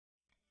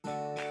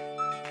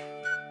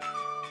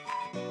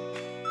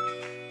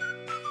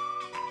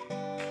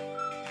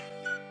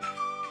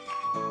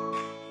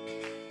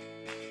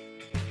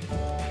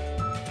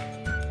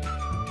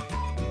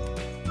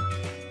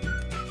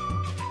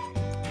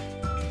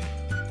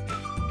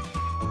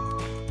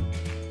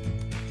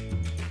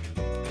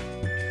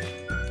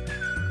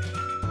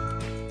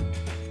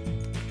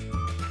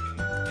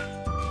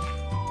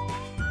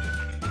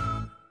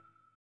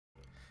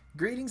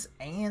Greetings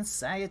and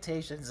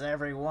salutations,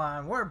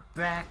 everyone. We're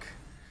back.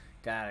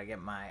 Gotta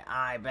get my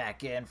eye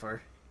back in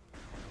for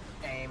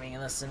aiming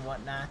this and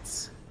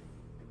whatnot.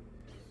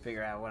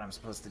 Figure out what I'm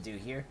supposed to do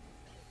here.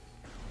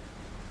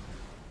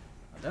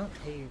 I don't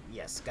have...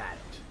 Yes, got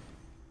it.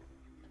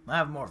 I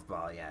have Morph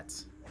Ball yet.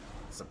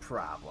 It's a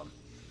problem.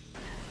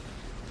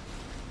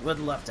 Would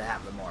love to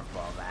have the Morph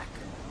Ball back.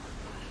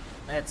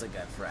 It's a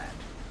good friend.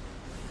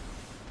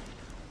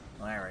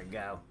 There we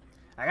go.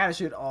 I gotta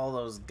shoot all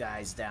those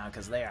guys down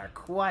because they are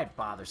quite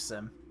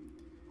bothersome.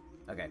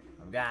 Okay,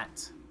 I've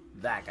got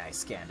that guy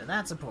scanned, and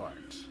that's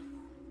important.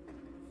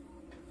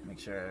 Make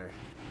sure...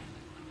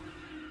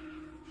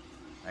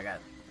 I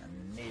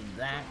need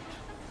that.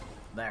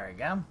 There we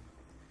go.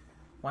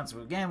 Once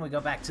again, we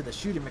go back to the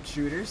shooter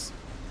McShooters.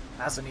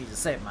 I also need to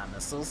save my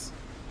missiles.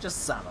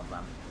 Just some of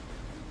them.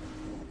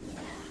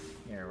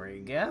 Here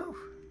we go.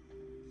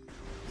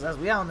 As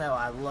we all know,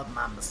 I love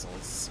my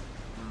missiles.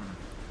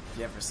 If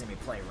you ever see me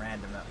play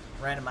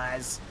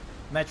randomized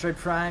Metroid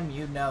Prime,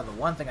 you know the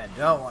one thing I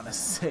don't want to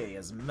see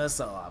is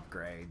missile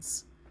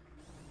upgrades.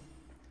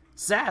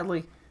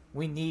 Sadly,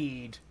 we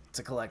need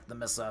to collect the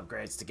missile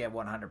upgrades to get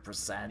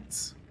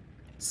 100%.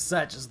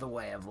 Such is the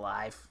way of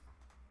life.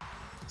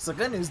 So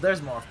good news,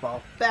 there's Morph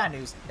Ball. Bad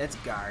news, it's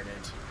guarded.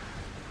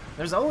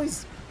 There's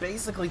always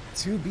basically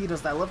two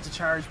beetles that love to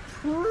charge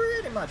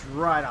pretty much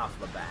right off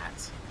the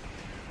bat.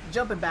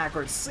 Jumping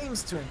backwards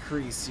seems to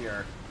increase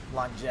your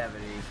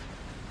longevity.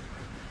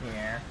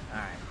 Here,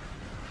 alright.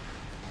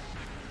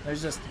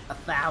 There's just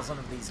 1,000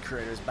 of these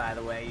critters, by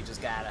the way. You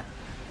just gotta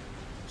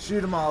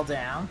shoot them all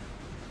down.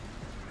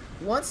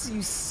 Once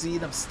you see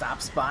them stop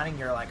spawning,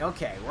 you're like,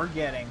 okay, we're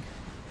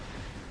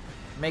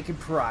making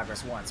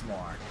progress once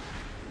more.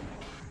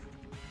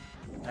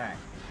 Alright.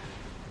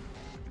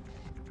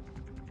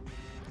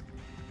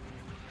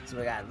 So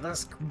we got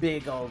this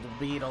big old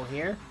beetle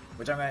here,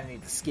 which I'm gonna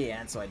need to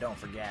scan so I don't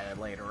forget it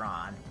later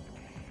on.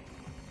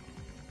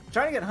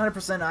 Trying to get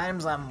 100%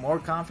 items I'm more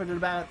confident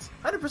about.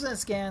 100%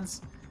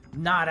 scans,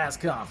 not as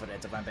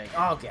confident if I'm being...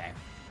 Okay.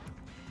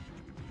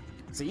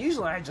 So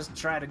usually I just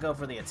try to go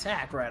for the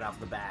attack right off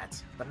the bat.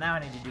 But now I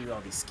need to do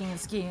all these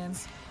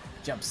scans,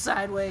 jump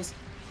sideways.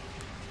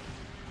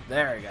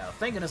 There we go.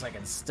 Thank goodness I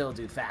can still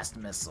do fast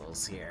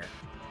missiles here.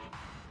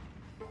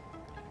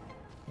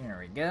 Here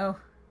we go.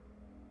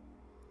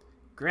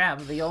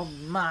 Grab the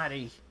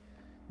almighty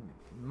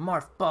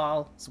Morph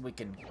Ball so we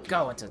can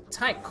go into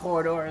tight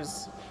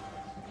corridors.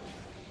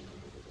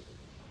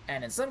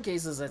 And in some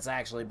cases, it's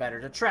actually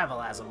better to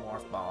travel as a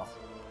Morph Ball.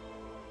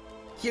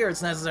 Here,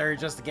 it's necessary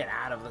just to get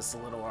out of this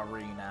little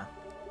arena.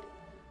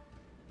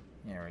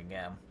 Here we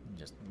go.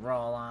 Just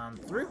roll on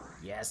through.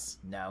 Yes.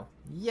 No.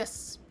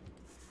 Yes.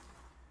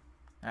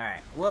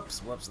 Alright. Whoops.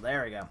 Whoops.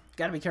 There we go.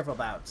 Gotta be careful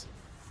about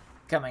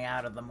coming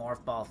out of the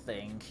Morph Ball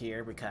thing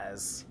here,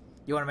 because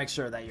you want to make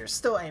sure that you're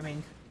still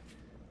aiming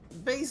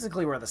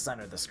basically where the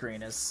center of the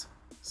screen is.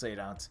 So you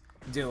don't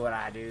do what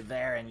I do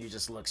there and you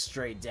just look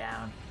straight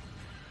down.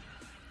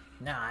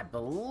 Now, I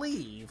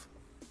believe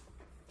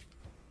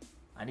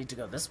I need to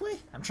go this way?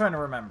 I'm trying to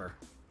remember.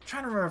 I'm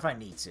trying to remember if I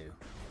need to.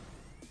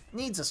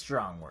 Needs a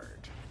strong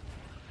word.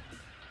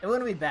 It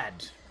wouldn't be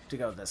bad to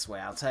go this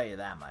way, I'll tell you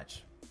that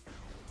much.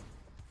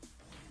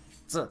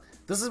 So,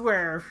 this is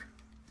where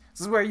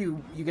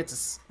you get to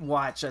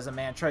watch as a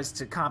man tries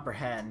to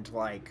comprehend,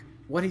 like,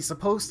 what he's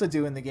supposed to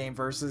do in the game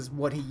versus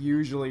what he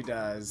usually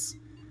does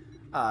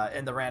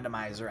in the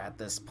randomizer at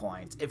this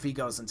point, if he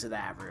goes into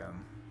that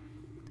room.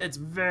 It's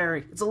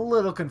a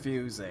little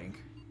confusing.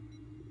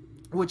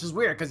 Which is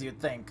weird, because you'd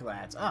think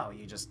that, oh,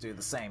 you just do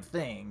the same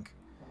thing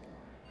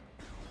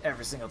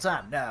every single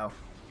time. No.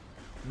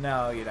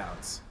 No, you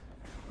don't.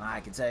 I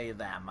can tell you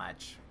that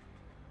much.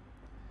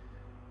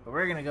 But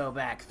we're gonna go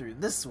back through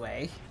this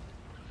way.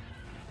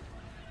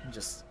 And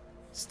just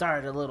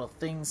start a little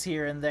things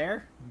here and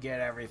there. Get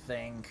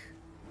everything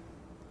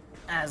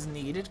as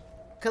needed.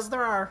 Because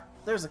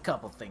there's a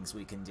couple things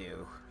we can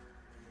do.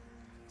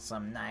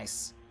 Some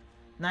nice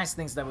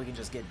things that we can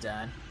just get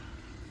done.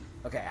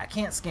 Okay, I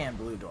can't scan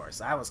blue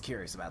doors. I was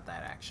curious about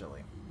that,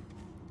 actually.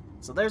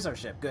 So there's our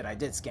ship. Good, I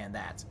did scan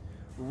that.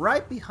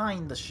 Right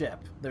behind the ship,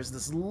 there's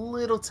this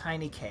little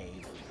tiny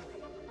cave.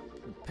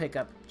 Pick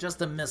up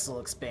just a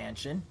missile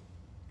expansion.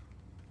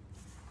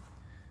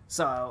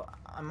 So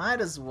I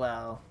might as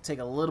well take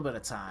a little bit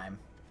of time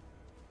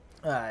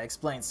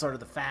explain sort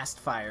of the fast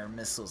fire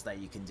missiles that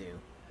you can do.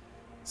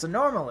 So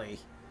normally,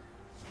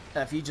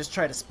 if you just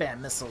try to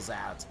spam missiles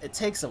out, it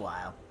takes a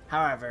while.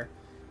 However,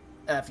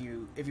 if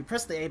you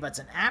press the A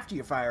button after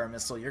you fire a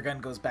missile, your gun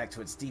goes back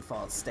to its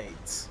default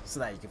state, so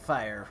that you can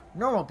fire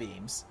normal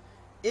beams.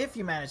 If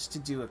you manage to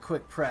do a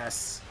quick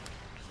press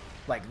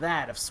like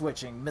that of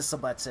switching missile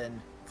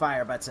button,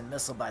 fire button,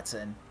 missile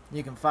button,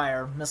 you can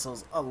fire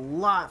missiles a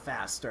lot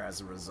faster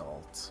as a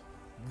result.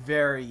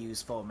 Very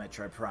useful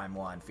Metroid Prime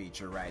 1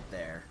 feature right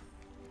there.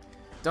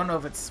 Don't know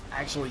if it's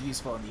actually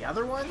useful in the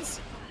other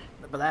ones,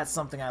 but that's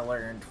something I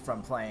learned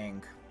from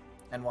playing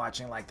and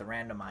watching like the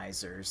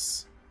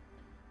randomizers,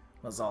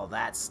 was all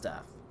that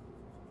stuff.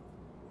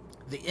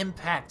 The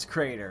impact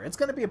crater. It's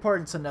going to be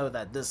important to know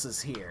that this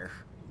is here,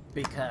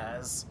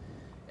 because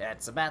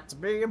it's about to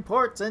be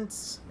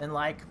important in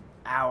like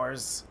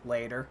hours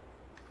later.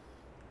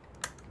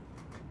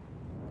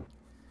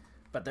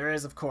 But there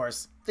is, of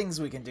course, things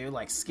we can do,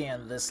 like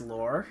scan this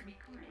lore.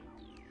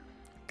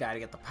 Gotta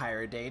get the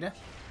pirate data.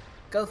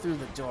 Go through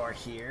the door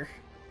here.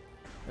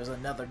 There's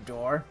another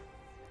door.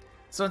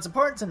 So it's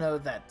important to know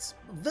that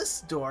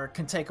this door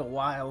can take a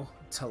while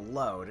to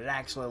load. It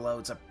actually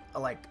loads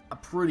like a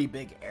pretty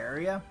big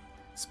area,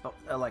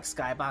 like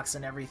skybox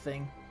and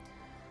everything.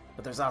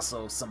 But there's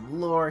also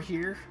some lore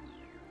here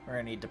we're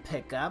gonna need to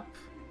pick up,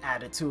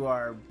 add it to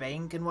our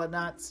bank and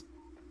whatnot.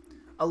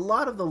 A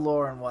lot of the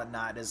lore and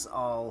whatnot is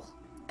all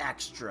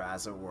extra,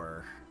 as it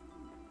were.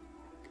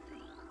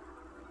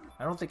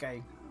 I don't think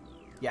I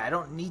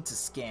don't need to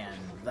scan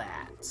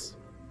that.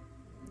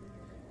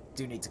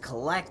 Do need to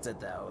collect it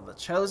though. The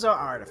Chozo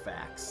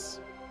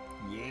artifacts.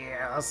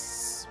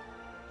 Yes.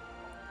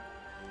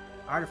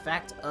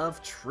 Artifact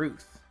of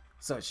Truth.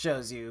 So it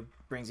shows you,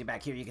 brings you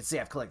back here. You can see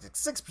I've collected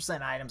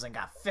 6% items and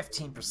got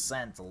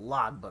 15%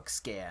 logbook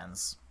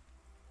scans.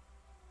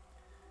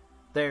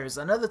 There's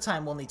another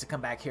time we'll need to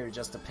come back here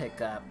just to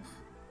pick up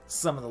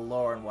some of the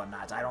lore and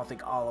whatnot. I don't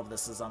think all of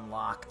this is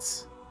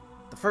unlocked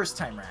the first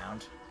time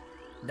round.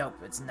 Nope,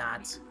 it's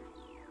not.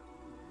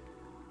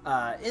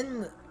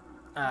 In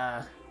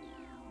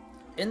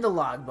the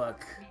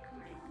logbook,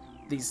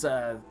 these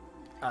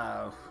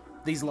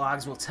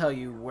logs will tell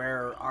you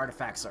where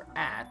artifacts are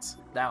at.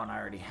 That one I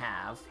already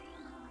have.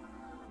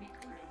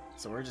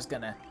 So we're just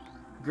gonna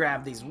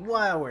grab these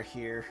while we're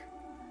here.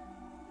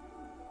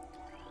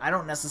 I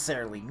don't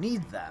necessarily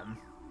need them,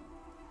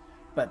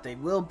 but they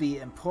will be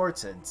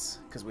important,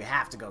 because we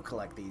have to go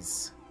collect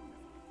these.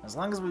 As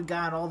long as we've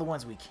got all the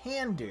ones we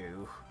can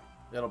do,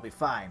 it'll be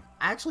fine.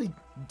 I actually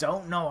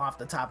don't know off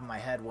the top of my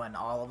head when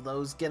all of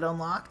those get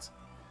unlocked,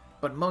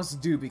 but most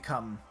do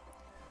become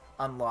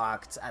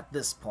unlocked at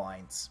this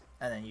point,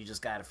 and then you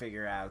just gotta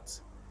figure out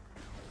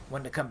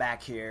when to come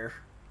back here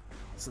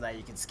so that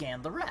you can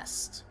scan the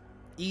rest.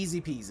 Easy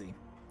peasy.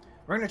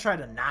 We're gonna try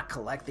to not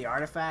collect the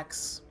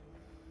artifacts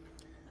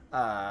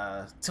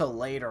till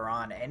later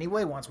on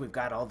anyway, once we've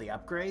got all the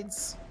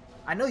upgrades.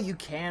 I know you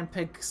can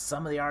pick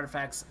some of the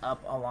artifacts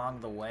up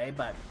along the way,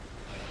 but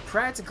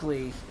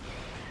practically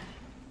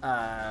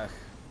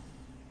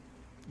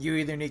you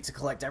either need to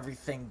collect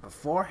everything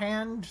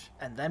beforehand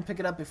and then pick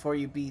it up before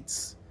you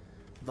beat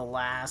the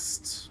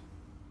last,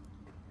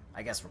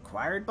 I guess,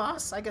 required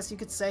boss, I guess you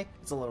could say.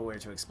 It's a little weird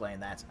to explain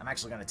that. I'm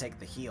actually going to take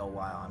the heal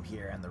while I'm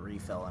here and the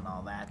refill and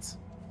all that.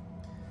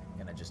 I'm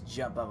going to just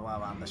jump up while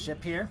I'm on the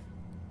ship here.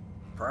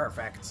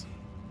 Perfect.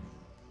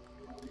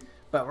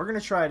 But we're going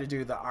to try to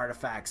do the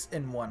artifacts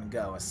in one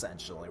go,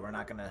 essentially. We're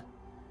not going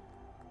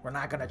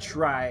to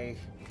try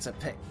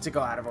to go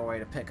out of our way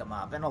to pick them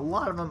up, and a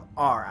lot of them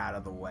are out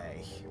of the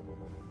way.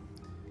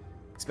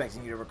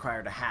 Expecting you to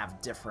require to have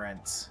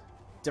different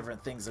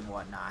things and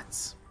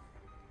whatnot.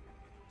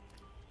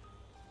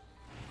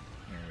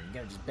 Here we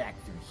go, just back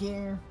through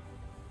here.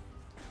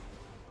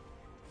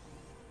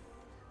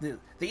 The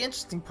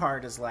interesting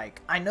part is,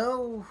 like, I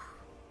know,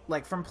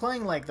 like, from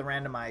playing like the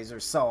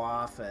randomizer so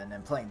often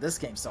and playing this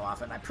game so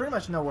often, I pretty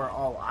much know where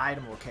all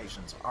item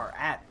locations are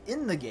at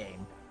in the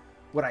game.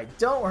 What I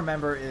don't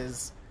remember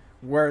is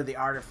where the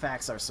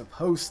artifacts are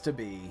supposed to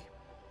be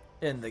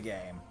in the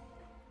game.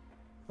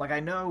 Like, I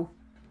know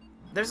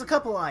there's a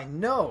couple I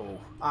know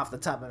off the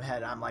top of my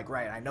head. I'm like,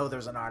 right, I know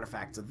there's an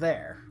artifact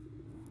there,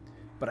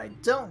 but I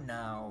don't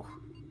know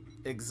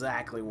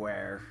exactly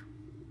where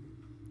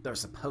they're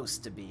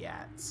supposed to be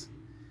at.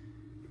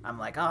 I'm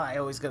like, oh, I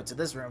always go to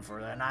this room for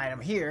an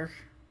item here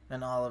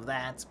and all of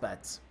that,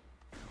 but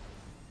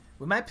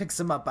we might pick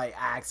some up by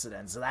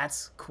accident, so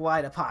that's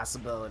quite a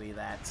possibility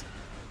that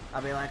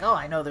I'll be like, oh,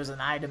 I know there's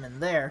an item in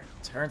there.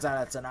 Turns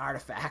out it's an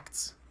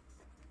artifact.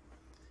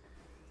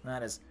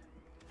 That is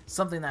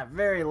something that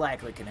very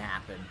likely can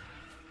happen.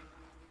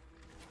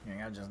 Here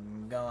we go, just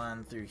go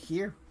on through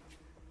here.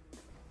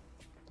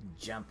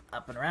 Jump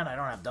up and around. I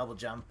don't have double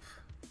jump,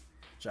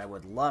 which I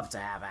would love to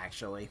have,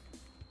 actually.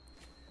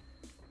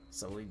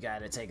 So we've got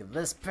to take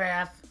this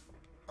path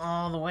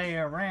all the way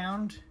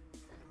around.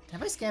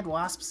 Have I scanned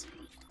wasps?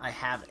 I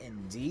have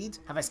indeed.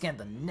 Have I scanned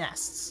the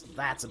nests?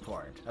 That's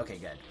important. Okay,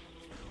 good.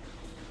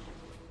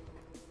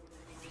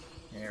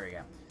 There we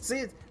go.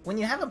 See, when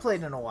you haven't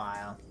played in a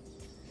while,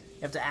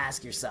 you have to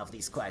ask yourself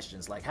these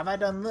questions, like, have I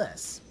done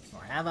this?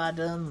 Or have I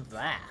done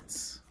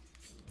that?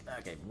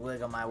 Okay,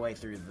 wiggle my way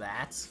through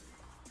that.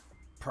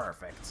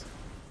 Perfect.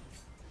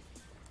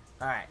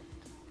 Alright.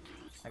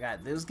 I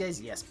got those guys.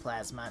 Yes,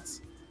 plasmats.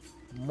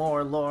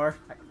 More lore.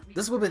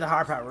 This will be the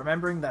hard part,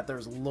 remembering that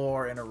there's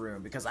lore in a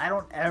room, because I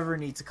don't ever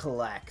need to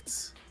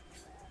collect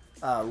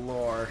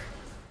lore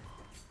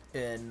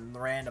in the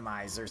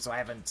randomizer, so I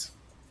haven't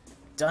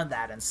done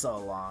that in so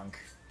long.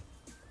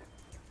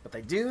 But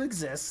they do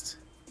exist.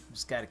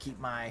 Just gotta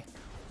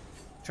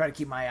try to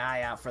keep my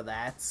eye out for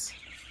that.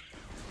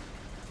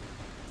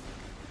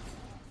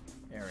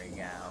 There we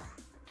go.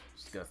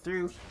 Just go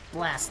through,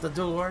 blast the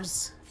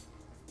doors.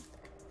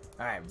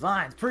 Alright,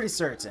 Vine's pretty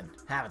certain.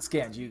 Haven't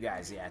scanned you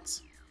guys yet.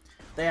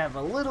 They have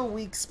a little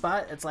weak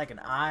spot. It's like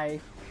an eye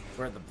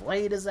where the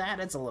blade is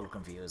at. It's a little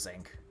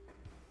confusing.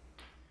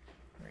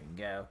 There you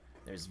go.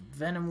 There's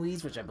Venom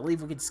Weeds, which I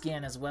believe we could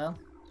scan as well.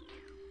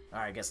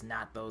 Alright, I guess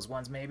not those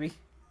ones, maybe.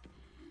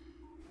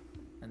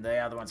 And the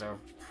other ones are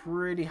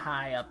pretty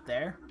high up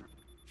there.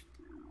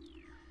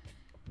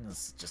 This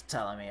is just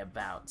telling me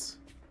about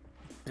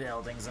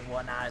buildings and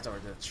whatnot, or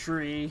the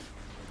tree.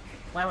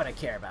 Why would I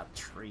care about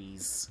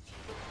trees?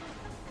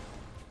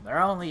 They're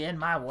only in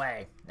my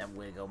way. Then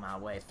wiggle my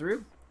way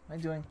through. Am I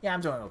doing? Yeah, I'm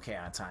doing okay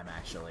on time,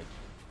 actually.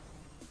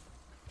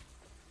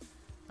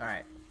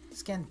 Alright.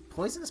 Scan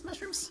poisonous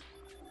mushrooms?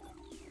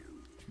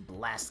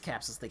 Blast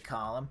caps, as they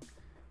call them.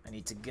 I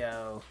need to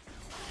go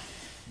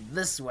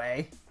this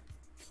way.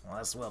 Well,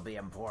 this will be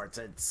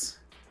important.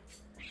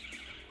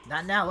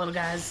 Not now, little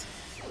guys.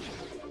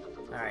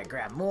 Alright,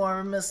 grab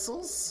more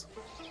missiles.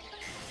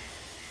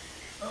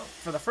 Oh,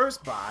 for the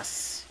first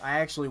boss, I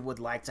actually would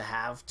like to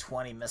have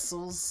 20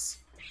 missiles.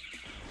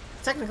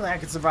 Technically, I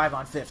could survive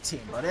on 15,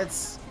 but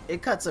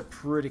it cuts it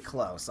pretty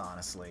close,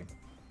 honestly.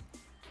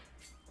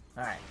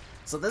 Alright,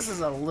 so this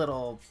is a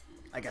little,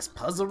 I guess,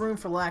 puzzle room,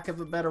 for lack of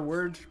a better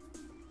word.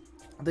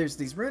 There's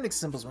these runic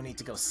symbols we need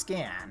to go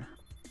scan,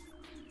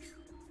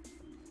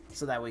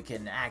 so that we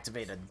can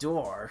activate a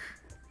door.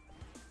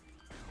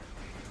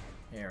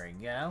 Here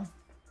we go.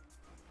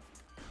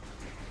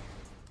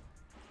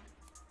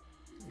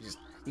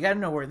 You gotta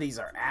know where these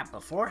are at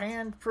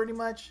beforehand, pretty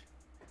much.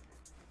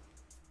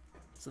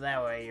 So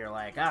that way you're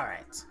like,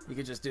 alright, you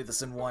could just do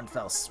this in one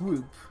fell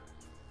swoop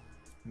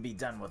and be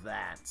done with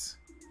that.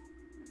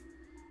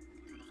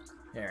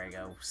 There we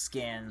go.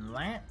 Scan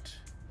that.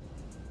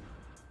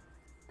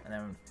 And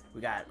then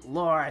we got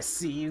Lore, I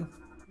see you.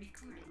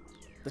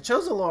 The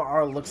Chosen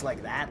Lore looks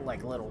like that,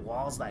 like little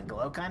walls that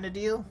glow kind of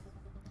deal.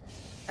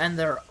 And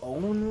they're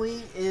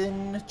only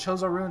in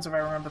Chosen Ruins, if I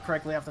remember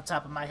correctly off the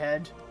top of my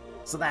head.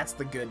 So that's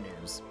the good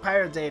news.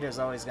 Pirate data is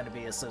always going to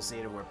be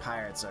associated where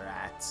pirates are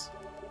at.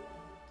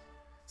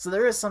 So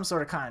there is some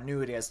sort of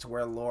continuity as to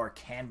where lore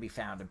can be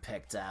found and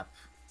picked up.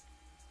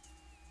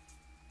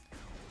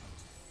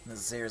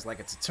 This here's like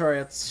a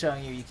tutorial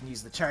showing you can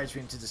use the charge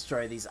beam to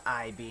destroy these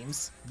eye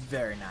beams.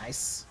 Very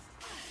nice.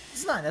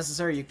 It's not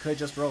necessary, you could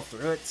just roll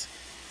through it.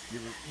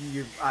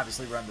 You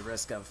obviously run the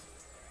risk of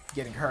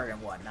getting hurt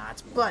and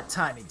whatnot, but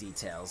tiny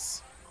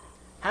details.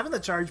 Having the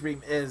charge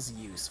beam is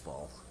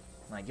useful.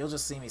 Like, you'll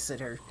just see me sit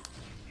here,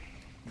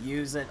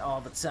 use it all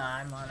the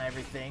time on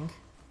everything.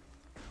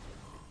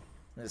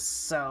 It's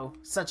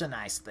such a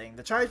nice thing.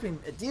 The charge beam,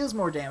 it deals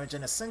more damage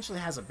and essentially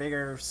has a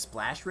bigger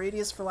splash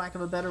radius, for lack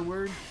of a better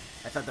word.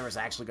 I thought there was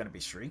actually going to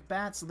be shriek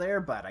bats there,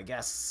 but I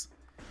guess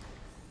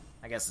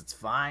it's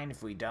fine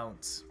if we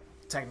don't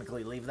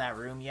technically leave that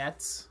room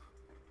yet.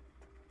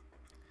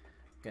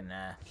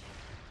 Gonna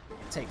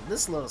take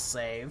this little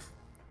save.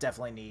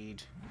 Definitely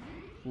need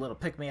a little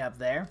pick-me-up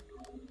there.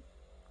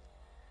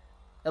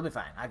 It'll be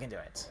fine. I can do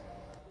it.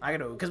 I can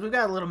do it, because we've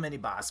got a little mini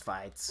boss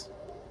fight.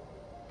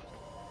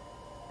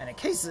 And in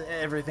case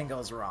everything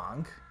goes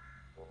wrong,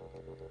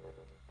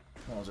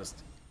 we'll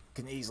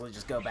can easily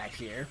just go back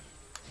here.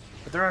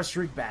 But there are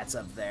shriek bats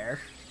up there.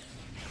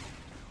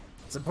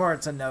 It's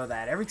important to know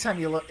that every time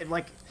you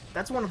look,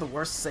 that's one of the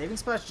worst saving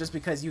spots, just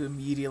because you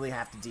immediately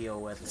have to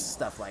deal with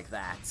stuff like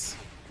that.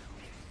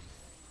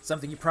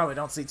 Something you probably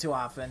don't see too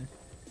often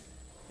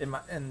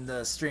in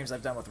the streams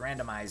I've done with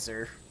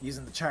Randomizer,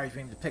 using the charge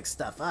beam to pick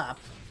stuff up.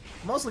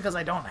 Mostly because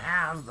I don't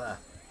have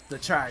the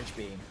charge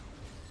beam.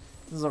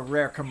 This is a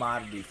rare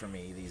commodity for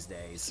me these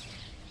days.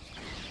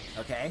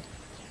 Okay.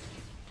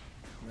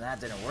 That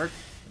didn't work.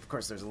 Of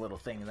course, there's a little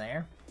thing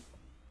there.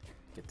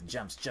 Get the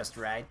jumps just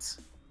right.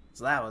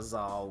 So that was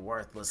all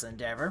worthless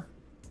endeavor.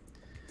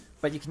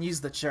 But you can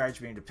use the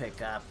charge beam to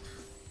pick up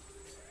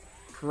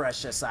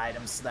precious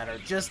items that are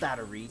just out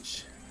of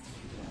reach.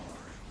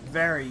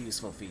 Very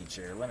useful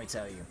feature, let me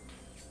tell you.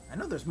 I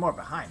know there's more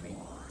behind me.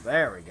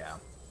 There we go.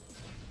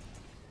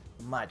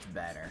 Much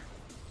better.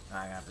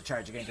 I'm gonna have to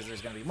charge again because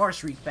there's gonna be more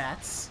shriek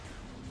bats.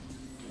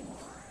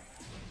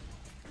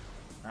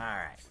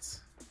 Alright.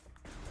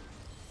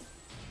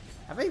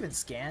 Have I even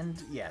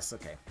scanned? Yes,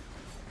 okay.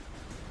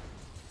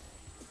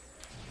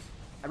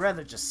 I'd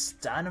rather just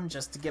stun him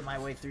just to get my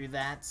way through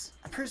that.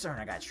 I'm pretty certain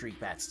I got shriek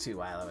bats too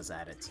while I was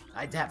at it.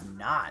 I have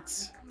not.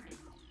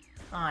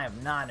 I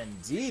am not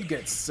indeed,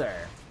 good sir.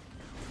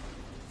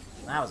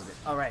 That was a bit...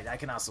 Alright, I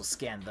can also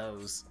scan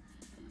those.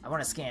 I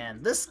want to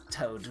scan this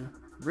toad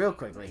real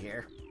quickly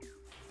here.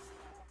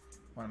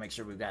 Want to make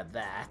sure we've got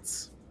that.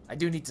 I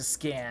do need to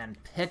scan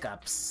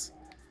pickups,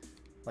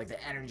 like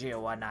the energy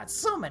and whatnot.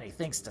 So many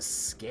things to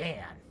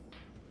scan.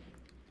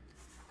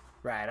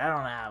 Right, I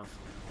don't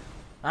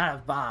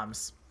have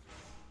bombs.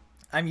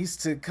 I'm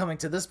used to coming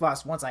to this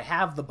boss once I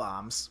have the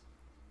bombs.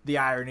 The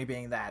irony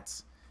being that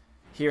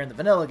here in the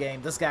vanilla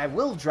game, this guy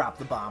will drop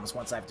the bombs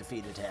once I've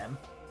defeated him.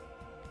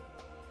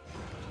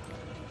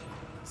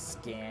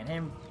 Scan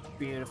him.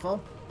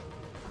 Beautiful.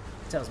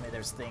 Tells me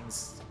there's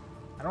things...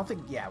 I don't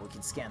think... Yeah, we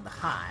can scan the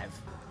hive.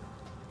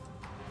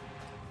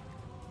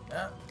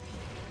 Oh,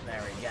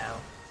 there we go.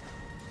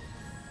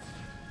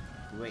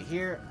 Wait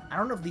here. I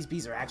don't know if these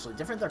bees are actually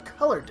different. They're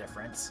color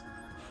different.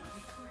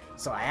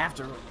 So I have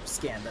to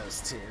scan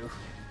those too.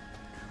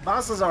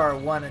 Bosses are a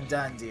one and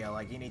done deal.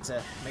 Like, you need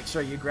to make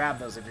sure you grab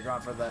those if you're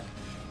going for the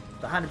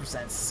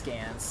 100%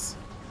 scans.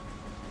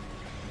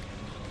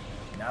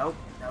 Nope,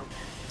 nope.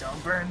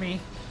 Don't burn me.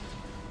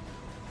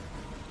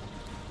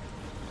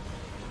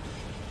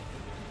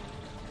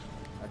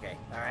 Okay,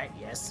 alright,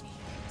 yes.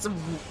 It's a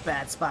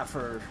bad spot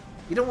for...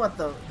 You don't want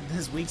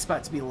his weak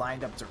spot to be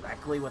lined up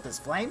directly with his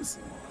flames.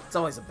 It's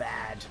always a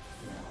bad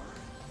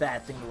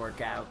thing to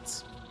work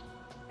out.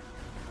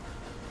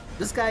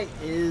 This guy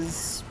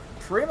is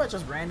pretty much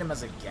as random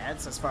as it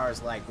gets as far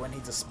as like when he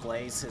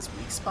displays his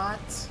weak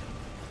spots.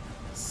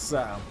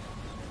 So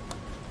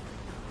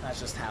that's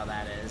just how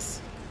that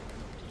is.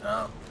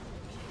 Oh,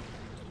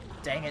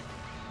 dang it.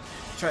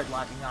 Tried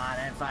locking on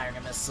and firing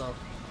a missile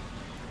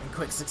in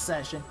quick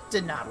succession.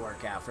 Did not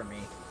work out for me.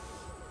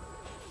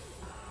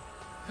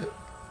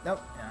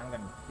 Nope, I'm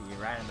going to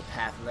be right in the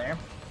path there.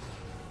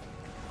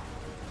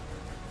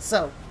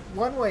 So,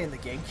 one way in the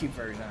GameCube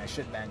version, I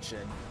should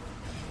mention,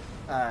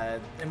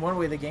 in one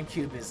way the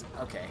GameCube is...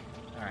 Okay,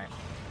 alright.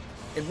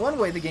 In one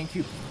way the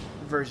GameCube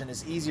version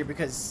is easier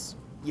because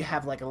you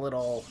have like a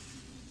little,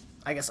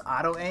 I guess,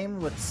 auto-aim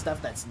with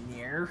stuff that's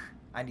near.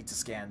 I need to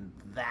scan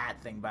that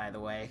thing, by the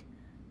way.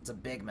 It's a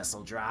big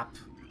missile drop.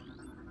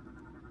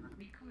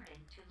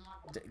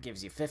 It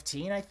gives you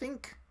 15, I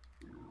think?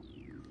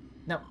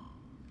 No.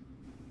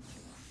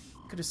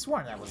 Could have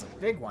sworn that was a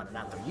big one and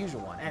not the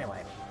usual one.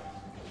 Anyway.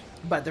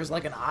 But there's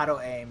like an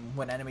auto-aim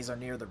when enemies are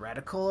near the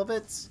reticle of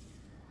it.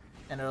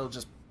 And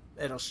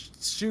it'll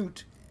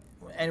shoot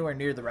anywhere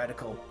near the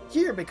reticle.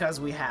 Here, because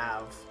we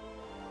have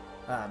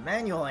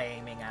manual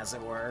aiming, as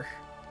it were,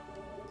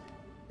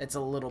 it's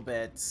a little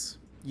bit...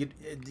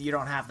 You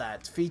don't have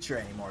that feature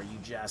anymore. You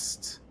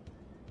just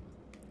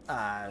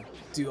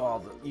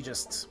you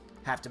just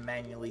have to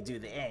manually do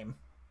the aim.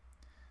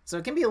 So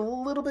it can be a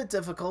little bit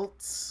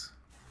difficult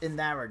in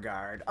that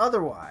regard.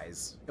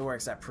 Otherwise, it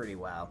works out pretty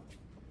well.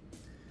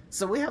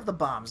 So we have the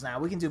bombs now.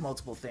 We can do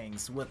multiple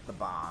things with the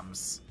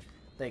bombs.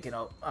 They can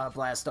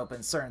blast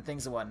open certain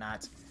things and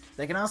whatnot.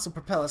 They can also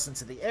propel us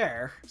into the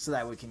air so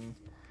that we can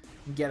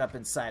get up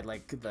inside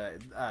like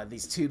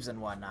these tubes and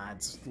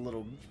whatnot,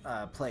 little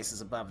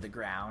places above the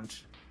ground.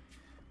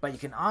 But you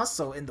can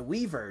also, in the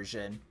Wii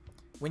version,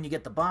 when you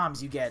get the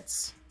bombs, you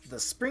get the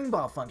spring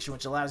ball function,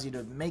 which allows you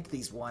to make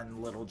these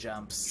one little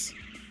jumps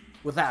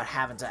without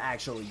having to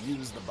actually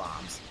use the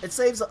bombs. It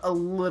saves a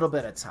little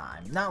bit of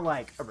time. Not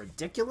like a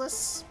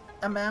ridiculous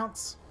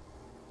amount.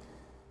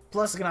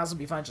 Plus, it can also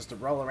be fun just to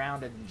roll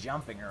around and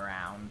jumping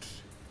around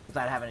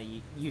without having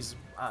to use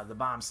the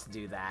bombs to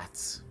do that.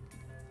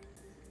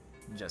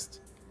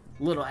 Just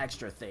little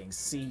extra things.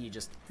 See, you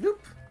just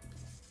whoop.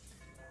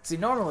 See,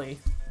 normally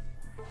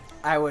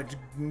I would,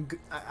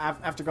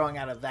 after going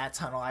out of that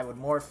tunnel, I would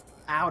morph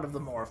out of the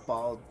morph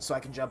ball so I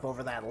can jump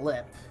over that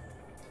lip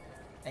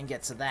and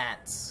get to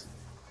that.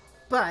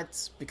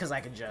 But because I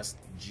can just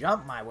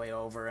jump my way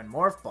over and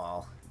morph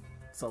ball,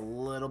 it's a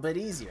little bit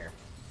easier.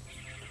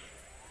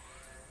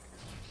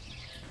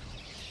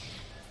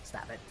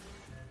 Stop it.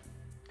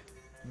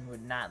 You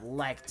would not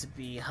like to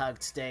be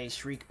hugged today,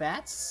 Shriek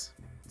Bats.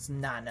 It's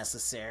not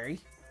necessary.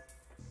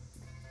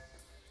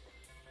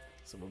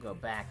 So we'll go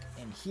back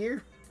in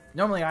here.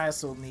 Normally I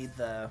also need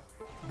the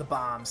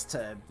bombs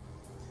to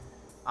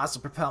also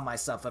propel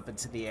myself up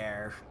into the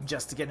air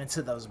just to get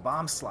into those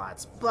bomb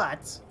slots.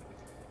 But,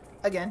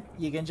 again,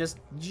 you can just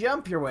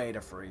jump your way to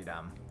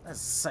freedom. That's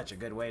such a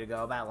good way to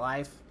go about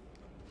life.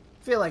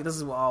 I feel like this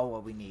is all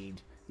what we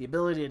need. The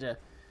ability to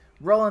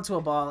roll into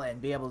a ball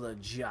and be able to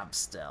jump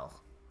still.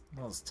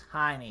 Those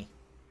tiny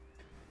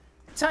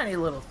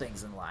little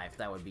things in life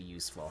that would be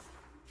useful.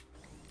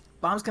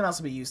 Bombs can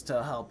also be used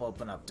to help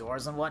open up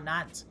doors and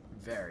whatnot.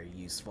 Very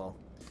useful.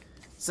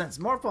 Since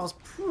Morph Ball's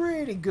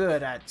pretty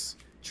good at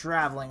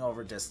traveling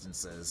over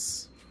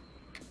distances.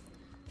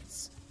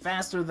 It's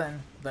faster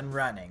than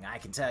running, I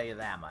can tell you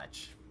that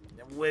much.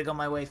 Wiggle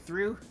my way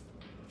through.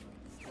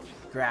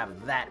 Grab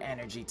that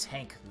energy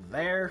tank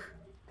there.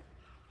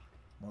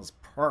 It was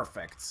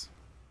perfect.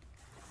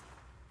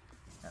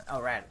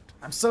 Alright,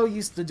 I'm so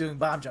used to doing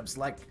bomb jumps,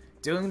 like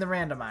doing the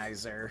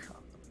randomizer.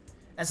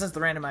 And since the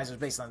randomizer is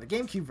based on the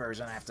GameCube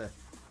version, I have to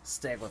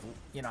stick with,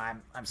 you know,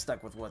 I'm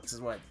stuck with what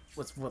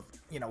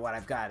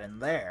I've got in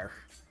there.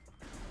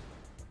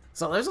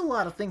 So there's a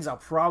lot of things I'll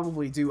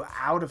probably do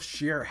out of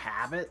sheer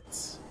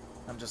habit.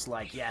 I'm just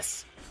like,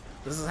 yes,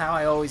 this is how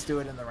I always do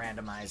it in the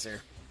randomizer.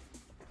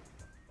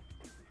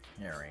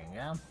 There we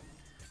go.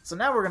 So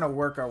now we're gonna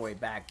work our way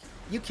back.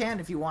 You can,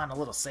 if you want a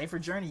little safer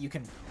journey, you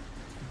can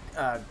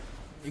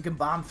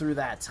bomb through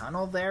that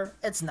tunnel there.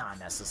 It's not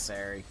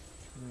necessary.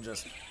 You can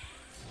just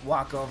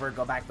walk over,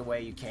 go back the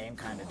way you came,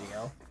 kind of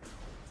deal.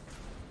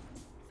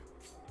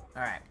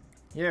 Alright,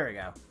 here we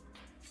go.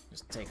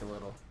 Just take a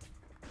little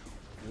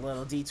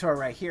detour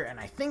right here, and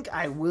I think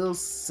I will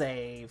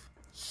save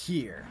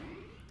here.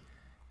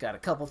 Got a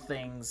couple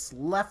things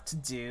left to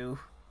do.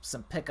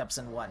 some pickups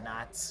and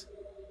whatnot.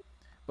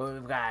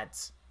 But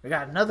we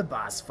got another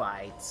boss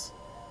fight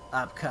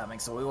upcoming,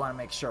 so we want to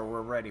make sure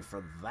we're ready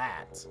for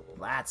that.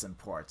 That's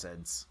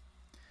important.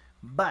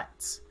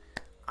 But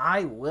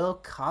I will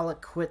call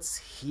it quits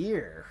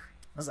here.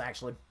 This is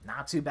actually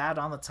not too bad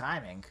on the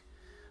timing.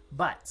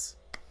 But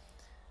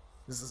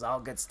this is all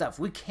good stuff.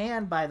 We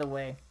can, by the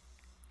way,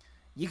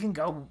 you can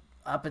go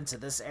up into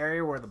this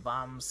area where the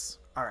bombs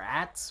are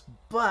at,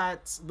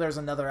 but there's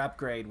another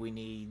upgrade we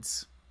need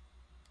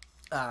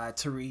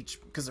to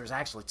reach, because there's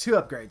actually 2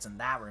 upgrades in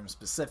that room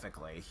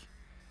specifically.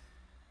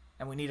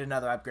 And we need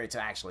another upgrade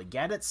to actually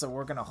get it, so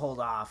we're going to hold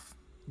off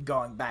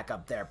going back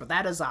up there. But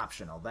that is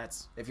optional.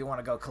 That's if you want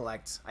to go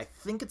collect, I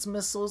think it's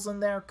missiles in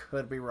there,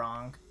 could be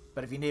wrong.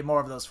 But if you need more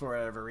of those for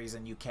whatever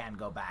reason, you can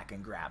go back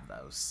and grab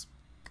those.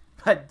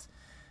 But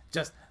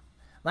just,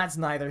 that's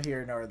neither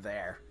here nor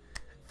there.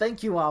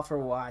 Thank you all for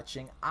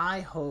watching. I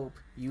hope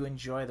you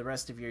enjoy the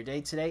rest of your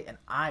day today, and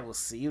I will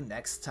see you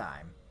next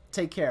time.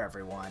 Take care,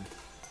 everyone.